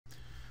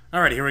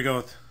Alright, here we go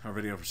with our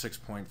video for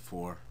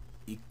 6.4,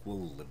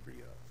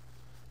 Equilibria.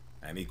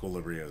 And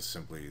Equilibria is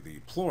simply the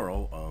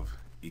plural of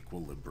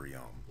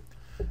equilibrium.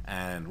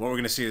 And what we're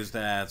going to see is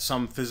that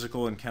some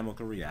physical and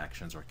chemical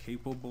reactions are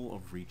capable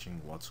of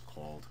reaching what's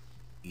called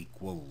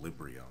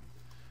equilibrium.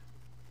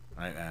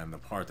 Right? And the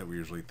part that we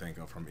usually think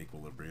of from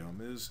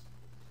equilibrium is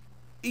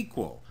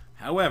equal.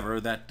 However,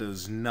 that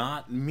does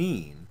not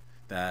mean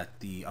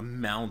that the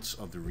amounts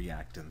of the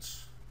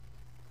reactants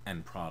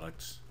and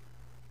products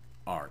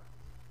are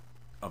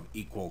of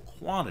equal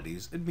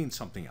quantities. It means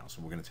something else,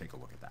 and we're going to take a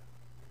look at that.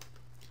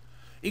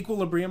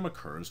 Equilibrium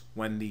occurs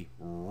when the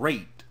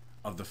rate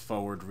of the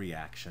forward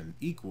reaction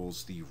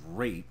equals the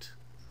rate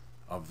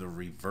of the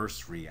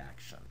reverse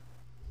reaction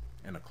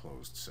in a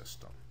closed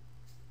system.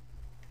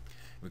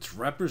 It's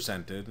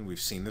represented, and we've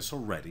seen this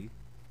already,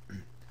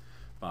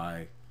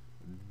 by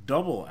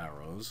double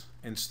arrows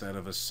instead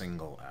of a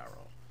single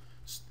arrow.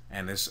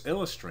 And this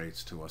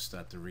illustrates to us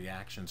that the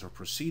reactions are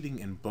proceeding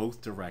in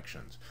both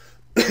directions.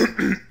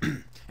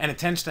 And it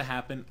tends to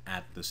happen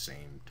at the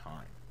same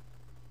time.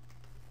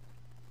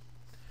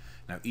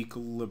 Now,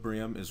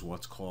 equilibrium is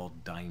what's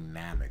called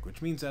dynamic,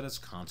 which means that it's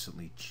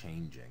constantly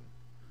changing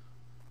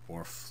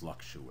or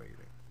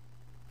fluctuating.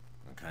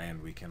 Okay,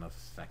 and we can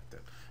affect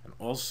it. And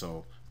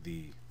also,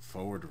 the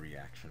forward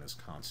reaction is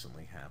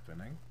constantly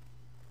happening,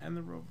 and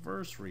the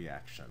reverse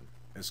reaction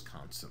is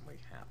constantly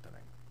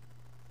happening.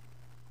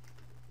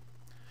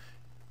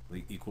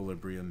 The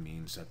equilibrium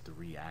means that the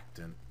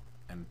reactant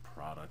and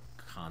product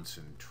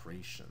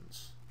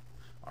concentrations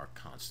are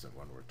constant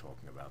when we're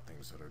talking about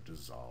things that are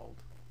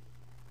dissolved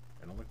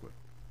in a liquid.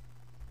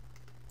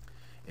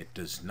 It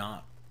does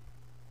not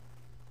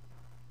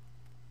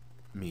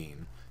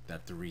mean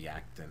that the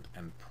reactant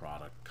and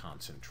product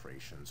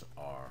concentrations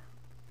are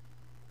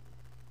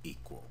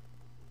equal.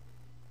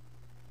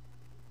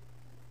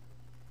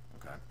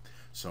 Okay,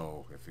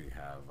 so if we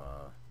have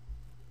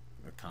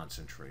a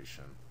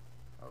concentration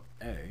of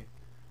A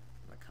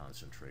and a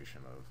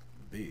concentration of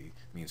B,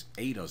 means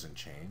A doesn't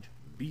change,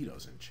 B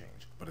doesn't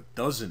change, but it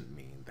doesn't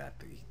mean that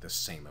the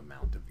same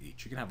amount of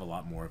each. You can have a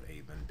lot more of A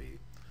than B,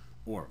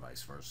 or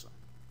vice versa.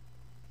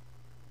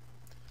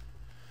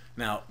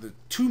 Now, the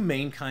two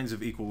main kinds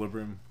of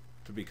equilibrium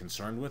to be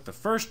concerned with. The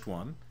first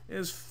one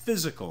is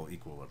physical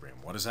equilibrium.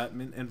 What does that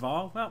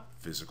involve? Well,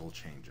 physical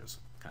changes.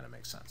 Kind of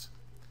makes sense.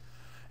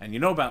 And you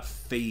know about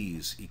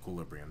phase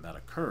equilibrium that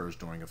occurs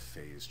during a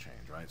phase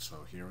change, right? So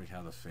here we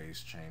have a phase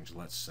change,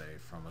 let's say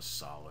from a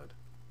solid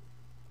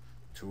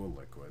to a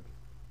liquid,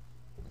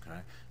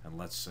 okay? And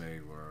let's say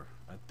we're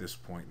at this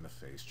point in the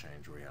phase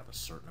change where we have a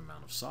certain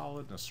amount of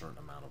solid and a certain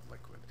amount of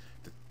liquid.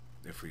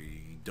 If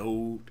we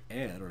don't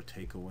add or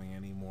take away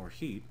any more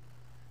heat,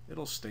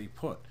 it'll stay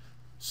put.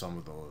 Some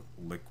of the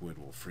liquid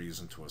will freeze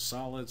into a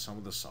solid, some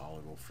of the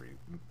solid will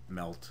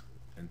melt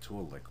into a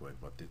liquid,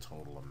 but the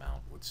total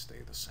amount would stay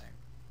the same.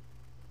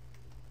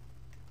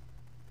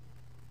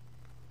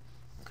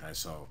 Okay,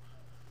 so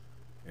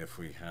if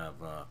we have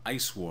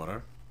ice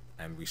water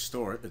and we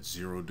store it at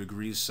 0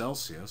 degrees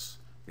Celsius,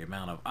 the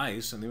amount of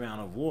ice and the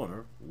amount of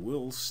water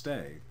will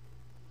stay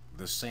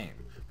the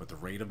same. But the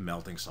rate of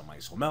melting, some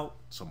ice will melt,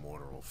 some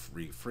water will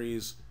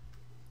refreeze,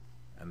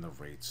 and the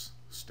rates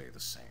stay the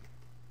same.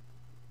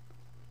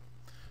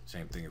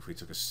 Same thing if we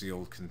took a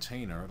sealed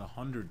container at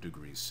 100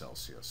 degrees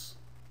Celsius.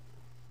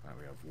 Right,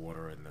 we have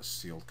water in this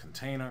sealed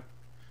container.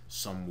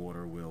 Some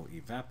water will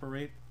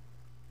evaporate,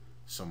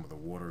 some of the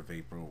water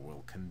vapor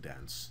will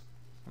condense,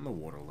 and the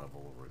water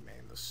level will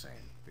remain the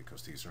same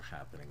because these are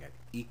happening at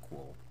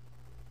equal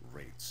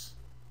rates.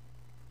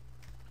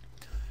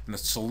 In the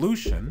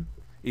solution,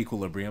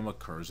 equilibrium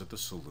occurs at the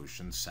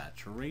solution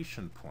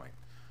saturation point,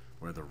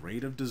 where the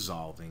rate of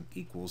dissolving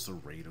equals the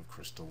rate of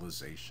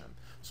crystallization.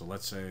 So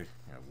let's say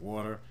you have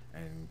water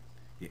and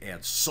you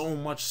add so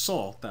much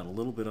salt that a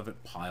little bit of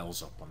it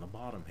piles up on the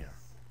bottom here.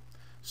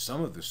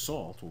 Some of the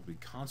salt will be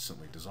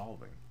constantly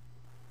dissolving.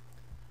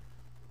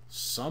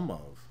 Some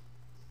of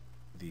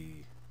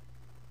the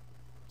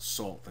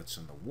salt that's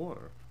in the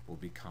water will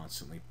be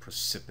constantly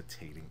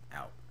precipitating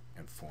out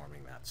and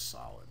forming that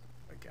solid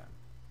again.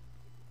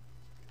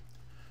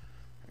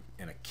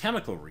 In a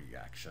chemical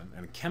reaction,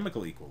 in a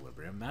chemical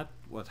equilibrium, that's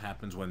what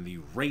happens when the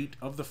rate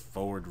of the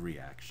forward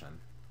reaction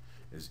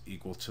is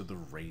equal to the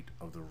rate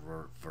of the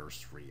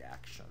reverse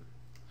reaction.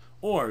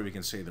 Or we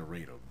can say the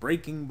rate of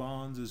breaking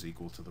bonds is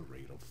equal to the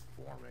rate of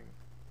forming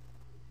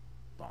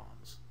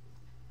bonds.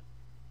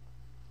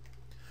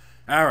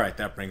 Alright,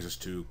 that brings us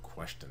to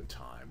question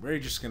time. We're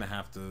just going to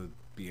have to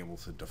be able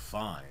to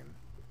define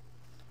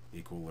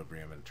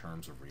equilibrium in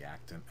terms of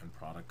reactant and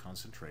product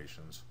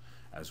concentrations,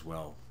 as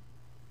well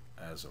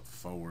as of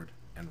forward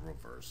and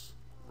reverse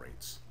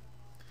rates.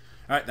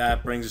 Alright,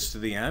 that brings us to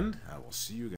the end. I will see you guys.